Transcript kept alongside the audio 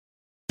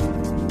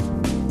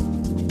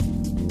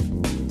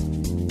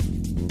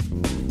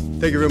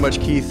Thank you very much,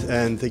 Keith,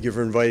 and thank you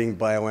for inviting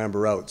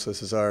BioAmber out. So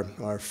this is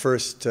our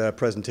first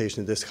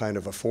presentation of this kind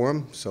of a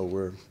forum, so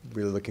we're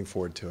really looking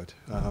forward to it.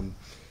 A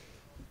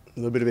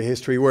little bit of a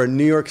history. We're a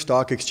New York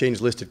Stock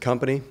Exchange listed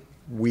company.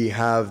 We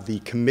have the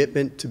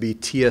commitment to be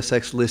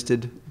TSX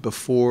listed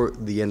before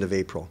the end of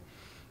April.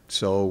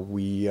 So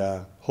we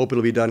hope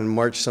it'll be done in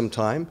March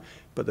sometime,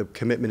 but the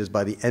commitment is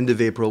by the end of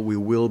April we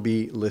will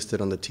be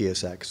listed on the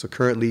TSX. So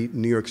currently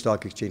New York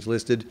Stock Exchange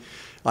listed,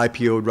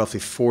 IPO'd roughly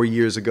 4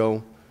 years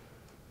ago.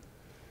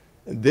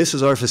 This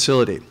is our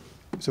facility.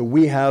 So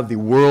we have the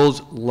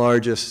world's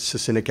largest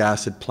succinic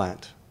acid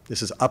plant.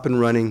 This is up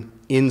and running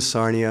in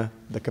Sarnia.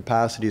 The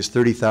capacity is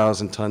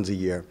 30,000 tons a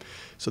year.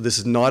 So this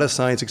is not a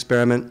science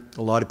experiment.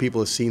 A lot of people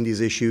have seen these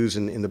issues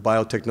in the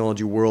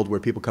biotechnology world where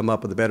people come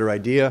up with a better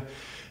idea.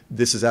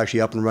 This is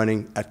actually up and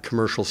running at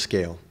commercial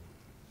scale.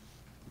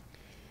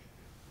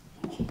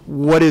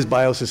 What is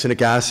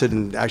biosuccinic acid,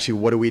 and actually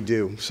what do we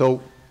do?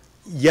 So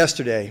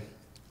yesterday,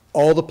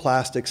 all the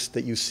plastics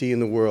that you see in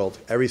the world,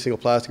 every single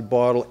plastic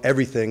bottle,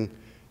 everything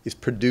is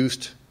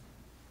produced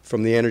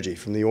from the energy,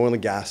 from the oil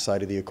and gas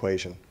side of the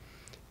equation.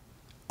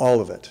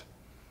 All of it.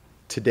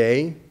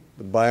 Today,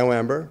 with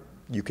BioAmber,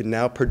 you can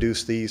now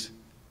produce these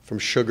from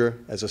sugar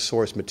as a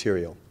source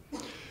material.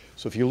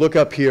 So if you look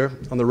up here,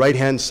 on the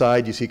right-hand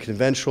side, you see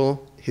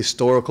conventional,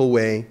 historical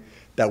way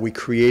that we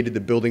created the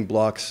building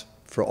blocks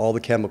for all the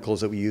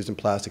chemicals that we use in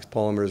plastics,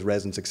 polymers,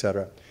 resins,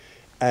 etc.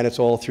 And it's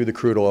all through the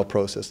crude oil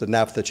process, the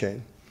naphtha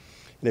chain.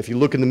 And if you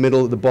look in the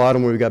middle at the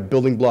bottom where we've got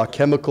building block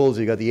chemicals,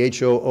 you've got the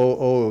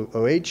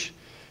HOOOH.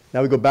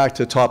 Now we go back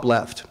to the top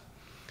left.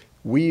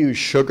 We use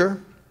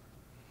sugar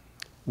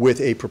with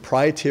a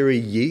proprietary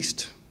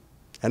yeast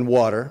and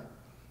water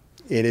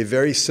in a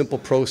very simple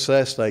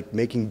process like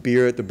making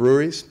beer at the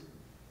breweries.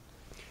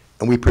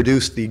 And we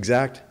produce the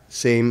exact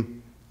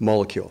same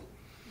molecule.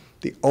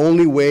 The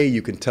only way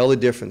you can tell the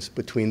difference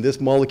between this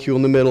molecule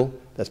in the middle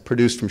that's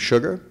produced from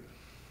sugar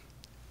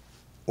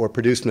or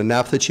produced in the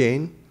naphtha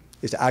chain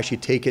is to actually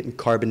take it and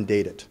carbon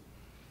date it.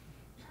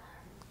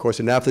 Of course,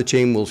 the naphtha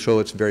chain will show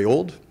it's very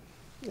old,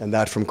 and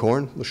that from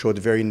corn will show it's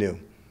very new.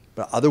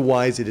 But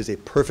otherwise, it is a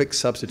perfect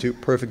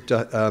substitute, perfect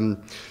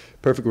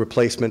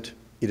replacement.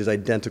 It is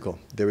identical.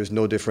 There is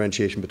no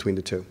differentiation between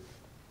the two.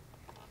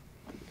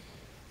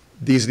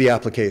 These are the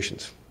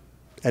applications.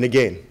 And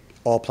again,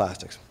 all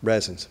plastics,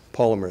 resins,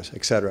 polymers,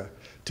 etc.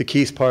 To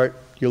Keith's part,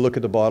 you look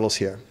at the bottles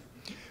here.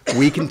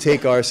 We can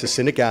take our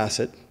succinic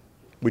acid,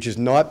 which is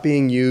not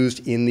being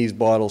used in these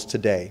bottles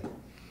today.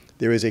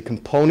 There is a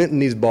component in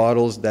these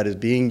bottles that is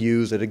being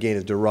used that, again,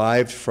 is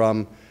derived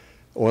from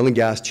oil and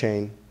gas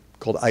chain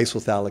called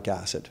isophthalic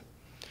acid.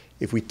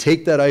 If we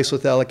take that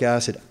isophthalic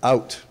acid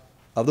out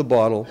of the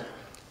bottle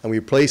and we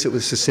replace it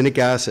with succinic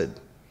acid,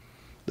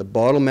 the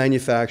bottle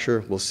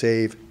manufacturer will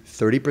save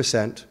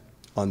 30%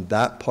 on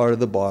that part of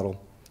the bottle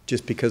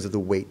just because of the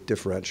weight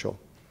differential.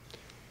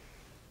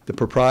 The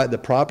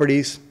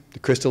properties, the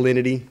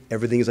crystallinity,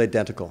 everything is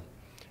identical.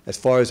 As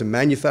far as a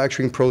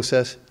manufacturing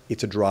process,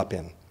 it's a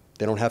drop-in.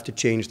 They don't have to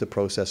change the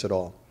process at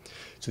all.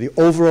 So the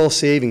overall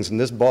savings in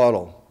this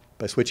bottle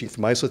by switching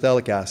from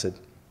isophthalic acid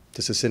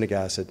to succinic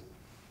acid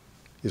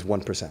is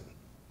 1%,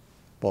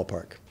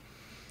 ballpark.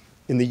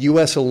 In the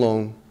US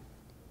alone,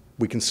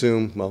 we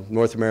consume, well,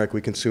 North America,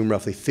 we consume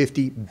roughly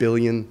 50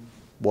 billion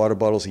water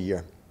bottles a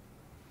year.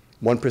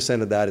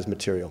 1% of that is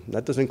material. And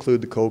that doesn't include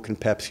the Coke and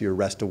Pepsi or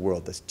rest of the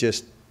world. That's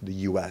just the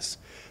US.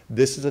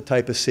 This is the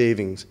type of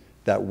savings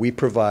that we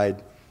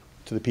provide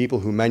to the people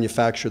who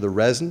manufacture the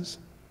resins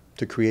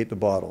to create the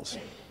bottles.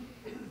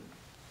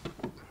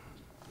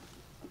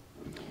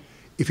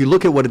 If you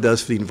look at what it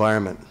does for the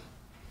environment,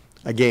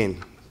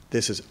 again,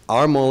 this is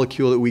our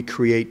molecule that we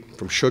create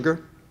from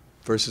sugar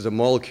versus a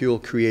molecule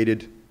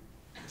created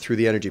through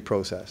the energy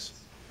process.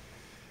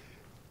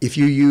 If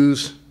you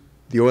use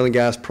the oil and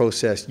gas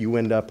process, you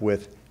end up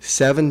with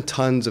 7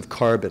 tons of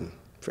carbon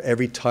for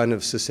every ton of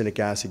succinic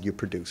acid you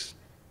produce.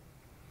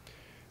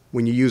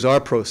 When you use our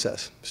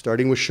process,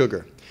 starting with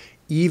sugar,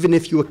 even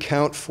if you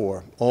account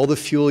for all the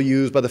fuel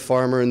used by the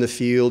farmer in the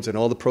fields and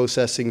all the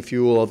processing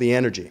fuel, all the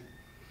energy,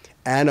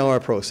 and our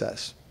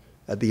process,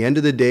 at the end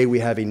of the day, we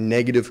have a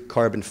negative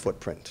carbon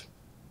footprint.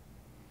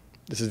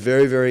 This is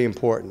very, very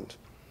important.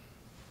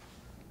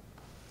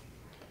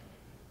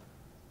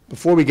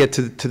 Before we get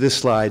to this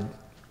slide,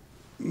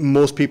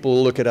 most people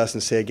will look at us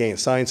and say, again,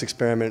 science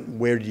experiment,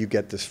 where do you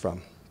get this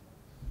from?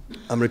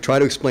 I'm going to try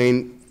to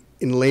explain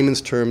in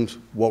layman's terms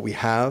what we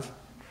have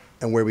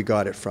and where we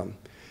got it from.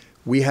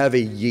 We have a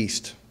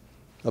yeast,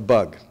 a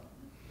bug,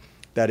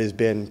 that has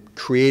been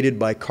created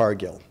by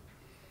Cargill.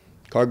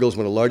 Cargill is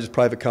one of the largest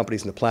private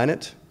companies on the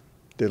planet.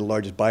 They're the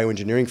largest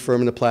bioengineering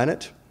firm on the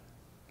planet.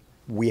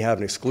 We have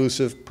an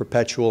exclusive,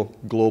 perpetual,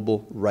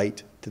 global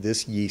right to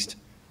this yeast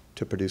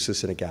to produce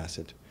succinic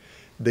acid.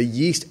 The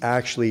yeast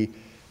actually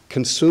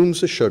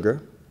consumes the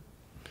sugar,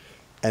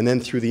 and then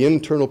through the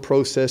internal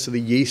process of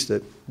the yeast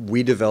that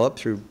we develop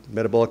through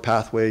metabolic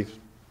pathways,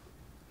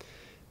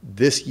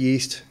 this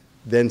yeast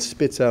then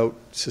spits out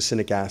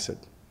succinic acid.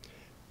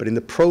 But in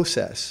the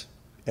process,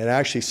 it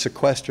actually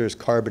sequesters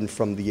carbon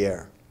from the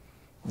air.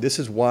 This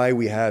is why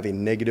we have a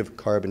negative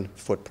carbon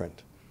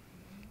footprint.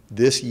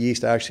 This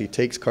yeast actually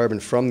takes carbon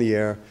from the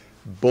air,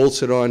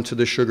 bolts it onto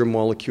the sugar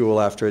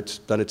molecule after it's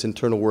done its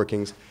internal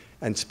workings,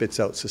 and spits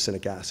out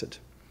succinic acid.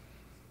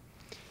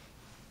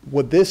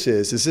 What this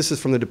is this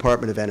is from the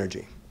Department of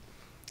Energy.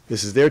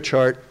 This is their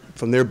chart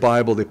from their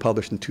Bible they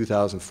published in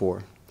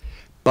 2004.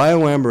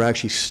 BioAmber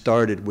actually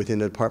started within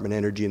the Department of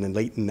Energy in the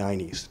late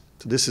 90s.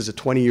 So this is a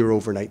 20-year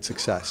overnight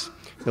success.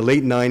 In the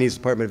late 90s, the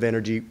Department of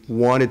Energy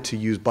wanted to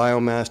use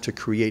biomass to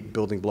create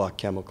building block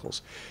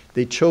chemicals.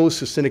 They chose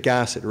succinic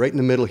acid right in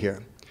the middle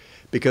here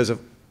because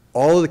of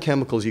all of the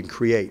chemicals you can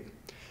create.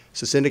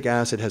 Succinic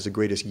acid has the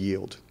greatest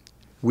yield.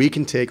 We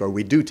can take, or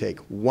we do take,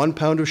 1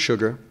 pound of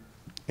sugar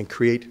and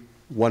create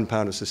 1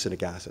 pound of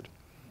succinic acid.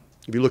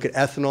 If you look at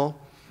ethanol,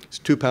 it's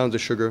 2 pounds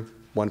of sugar,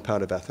 1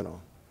 pound of ethanol.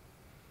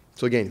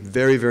 So again,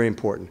 very, very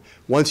important.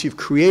 Once you've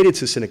created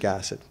succinic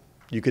acid,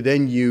 you could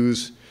then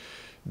use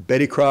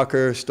Betty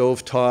Crocker,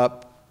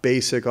 stovetop,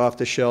 basic,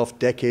 off-the-shelf,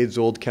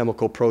 decades-old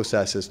chemical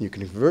processes, and you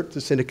can convert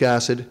succinic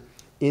acid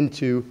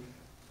into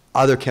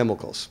other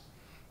chemicals.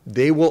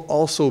 They will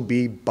also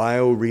be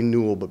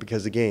biorenewable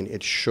because, again,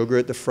 it's sugar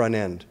at the front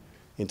end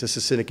into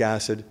succinic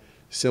acid,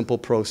 simple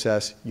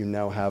process, you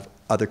now have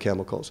other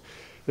chemicals.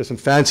 There's some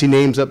fancy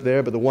names up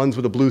there, but the ones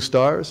with the blue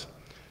stars,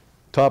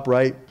 top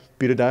right,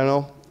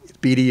 butadiene,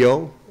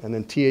 BDO, and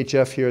then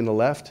THF here on the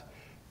left.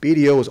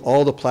 BDO is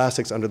all the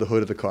plastics under the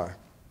hood of the car.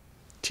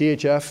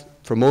 THF,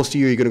 for most of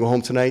you, you're going to go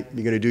home tonight,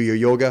 you're going to do your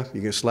yoga,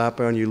 you're going to slap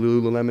on your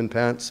Lululemon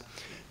pants.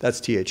 That's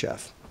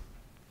THF.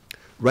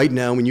 Right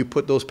now, when you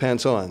put those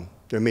pants on,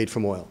 they're made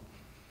from oil.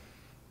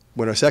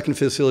 When our second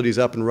facility is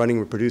up and running,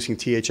 we're producing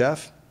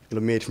THF,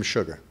 it'll be made from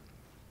sugar.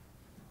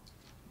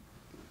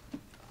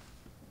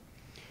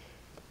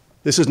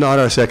 This is not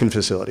our second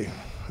facility.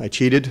 I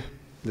cheated.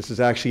 This is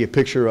actually a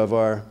picture of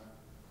our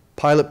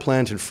pilot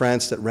plant in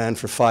France that ran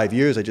for 5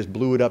 years. I just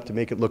blew it up to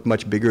make it look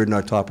much bigger than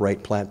our top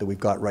right plant that we've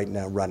got right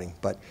now running.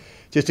 But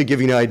just to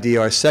give you an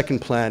idea, our second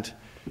plant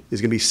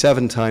is going to be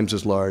 7 times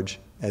as large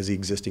as the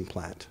existing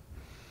plant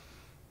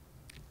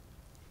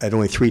at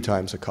only 3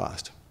 times the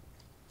cost.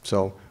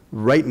 So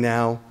right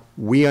now,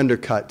 we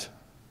undercut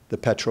the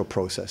petro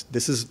process.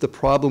 This is the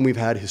problem we've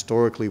had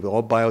historically with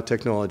all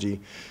biotechnology.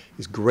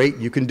 It's great,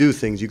 you can do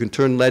things, you can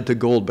turn lead to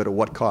gold, but at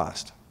what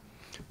cost?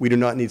 We do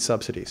not need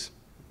subsidies.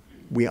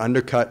 We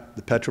undercut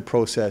the petro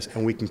process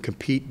and we can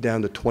compete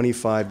down to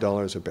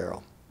 $25 a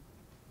barrel.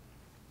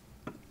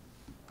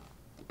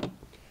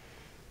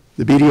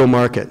 The BDO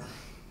market.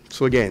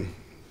 So again,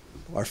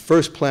 our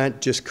first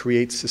plant just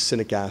creates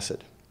succinic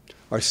acid.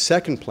 Our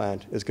second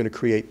plant is going to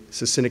create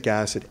succinic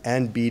acid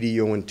and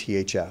BDO and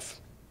THF.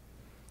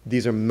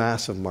 These are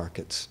massive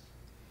markets,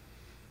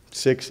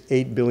 $6,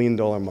 $8 billion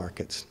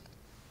markets.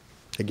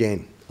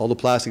 Again, all the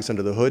plastics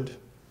under the hood,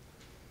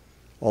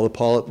 all the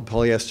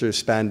polyester,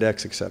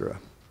 spandex, etc.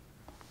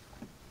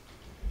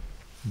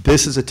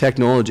 This is a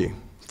technology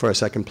for our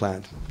second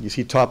plant. You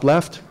see top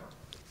left,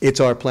 it's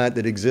our plant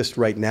that exists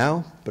right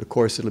now, but of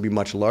course it'll be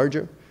much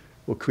larger.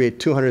 We'll create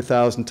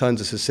 200,000 tons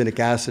of succinic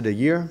acid a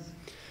year.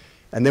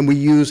 And then we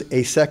use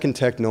a second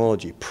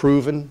technology,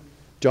 proven.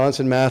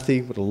 Johnson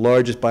Matthey, one of the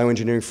largest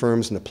bioengineering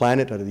firms in the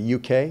planet out of the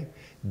UK,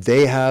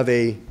 they have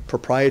a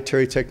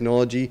proprietary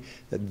technology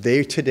that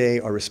they today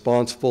are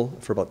responsible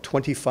for about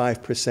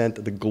 25%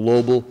 of the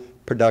global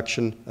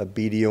production of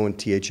BDO and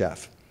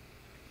THF.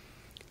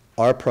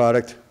 Our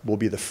product will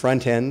be the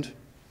front end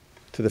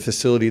to the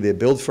facility they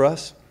build for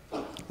us,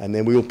 and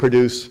then we will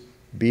produce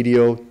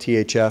BDO,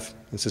 THF,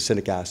 and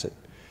succinic acid.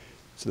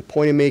 So the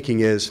point I'm making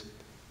is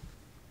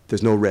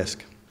there's no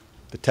risk.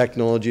 The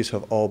technologies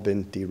have all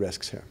been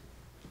de-risked here.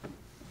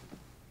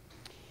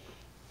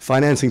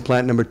 Financing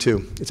plant number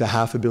 2, it's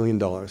 $500 million.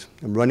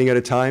 I'm running out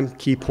of time.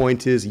 Key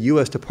point is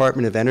U.S.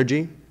 Department of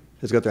Energy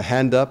has got their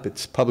hand up.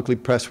 It's publicly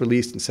press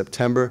released in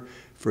September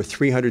for a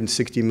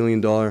 $360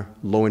 million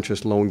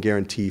low-interest loan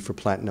guarantee for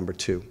plant number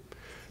 2.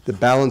 The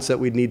balance that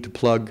we'd need to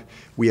plug,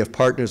 we have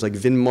partners like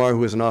Vinmar,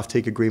 who has an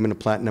offtake agreement in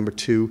plant number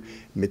 2,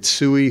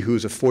 Mitsui,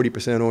 who's a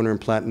 40% owner in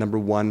plant number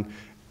 1,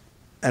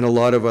 and a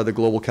lot of other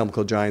global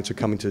chemical giants are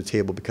coming to the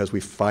table because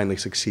we've finally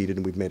succeeded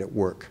and we've made it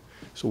work.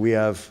 So we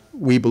have,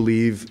 we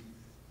believe,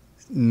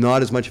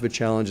 not as much of a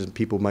challenge as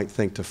people might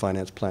think to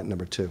finance plant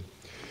number 2.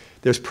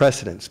 There's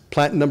precedence.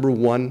 Plant number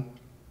 1,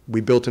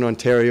 we built in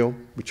Ontario.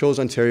 We chose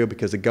Ontario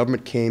because the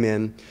government came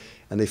in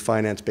and they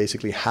financed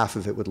basically half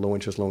of it with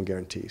low-interest loan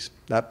guarantees.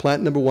 That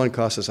plant number 1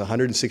 cost us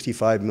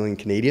 165 million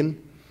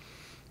Canadian.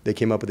 They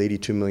came up with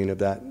 82 million of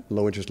that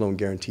low-interest loan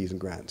guarantees and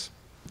grants.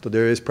 So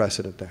there is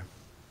precedent there.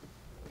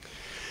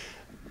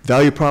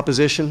 Value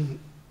proposition,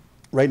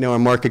 right now our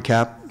market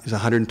cap is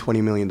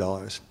 $120 million.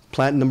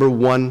 Plant number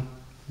 1,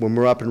 when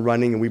we're up and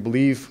running, and we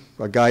believe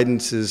our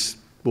guidance is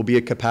will be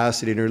at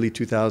capacity in early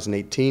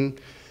 2018.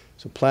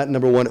 So plant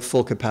number 1 at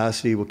full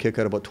capacity will kick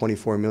out about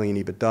 24 million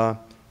EBITDA.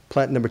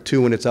 Plant number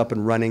 2, when it's up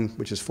and running,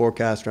 which is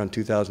forecast around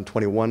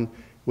 2021,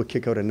 will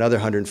kick out another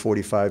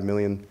 145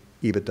 million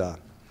EBITDA.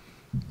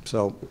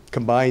 So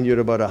combined, you're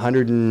at about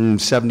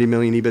 170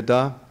 million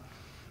EBITDA,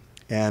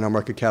 and our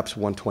market cap's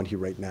 120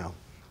 right now.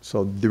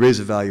 So there is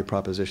a value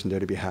proposition there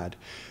to be had.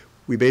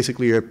 We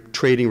basically are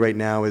trading right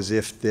now as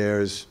if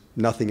there's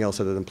nothing else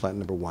other than plant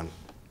number 1.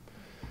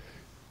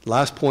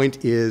 Last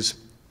point is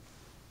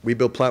we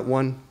built plant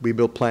 1, we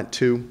built plant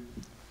 2.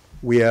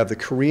 We have the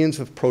Koreans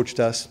have approached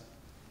us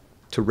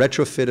to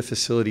retrofit a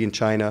facility in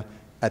China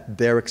at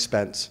their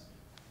expense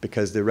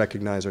because they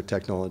recognize our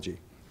technology.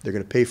 They're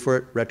going to pay for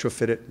it,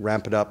 retrofit it,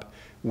 ramp it up.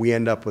 We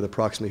end up with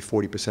approximately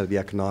 40% of the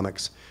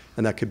economics,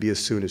 and that could be as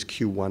soon as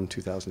Q1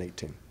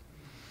 2018.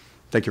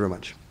 Thank you very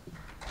much.